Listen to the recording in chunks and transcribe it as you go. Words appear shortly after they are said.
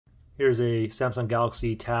Here's a Samsung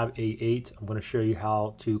Galaxy Tab A8. I'm going to show you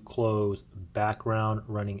how to close background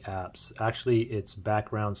running apps. Actually, it's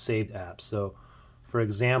background saved apps. So, for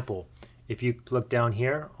example, if you look down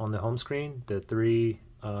here on the home screen, the three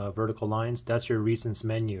vertical lines, that's your recents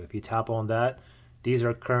menu. If you tap on that, these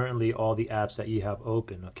are currently all the apps that you have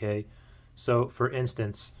open, okay? So, for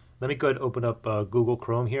instance, let me go ahead and open up Google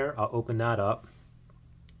Chrome here. I'll open that up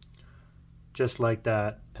just like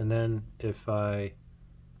that. And then if I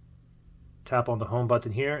tap on the home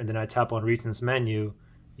button here and then I tap on recents menu,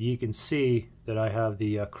 you can see that I have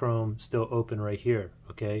the Chrome still open right here,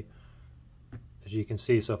 okay, as you can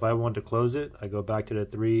see. So if I want to close it, I go back to the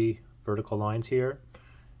three vertical lines here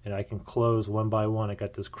and I can close one by one. I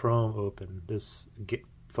got this Chrome open, this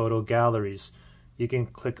photo galleries. You can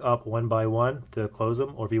click up one by one to close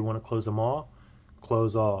them, or if you want to close them all,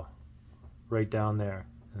 close all right down there.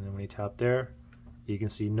 And then when you tap there, you can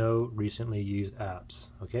see no recently used apps.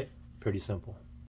 Okay, pretty simple.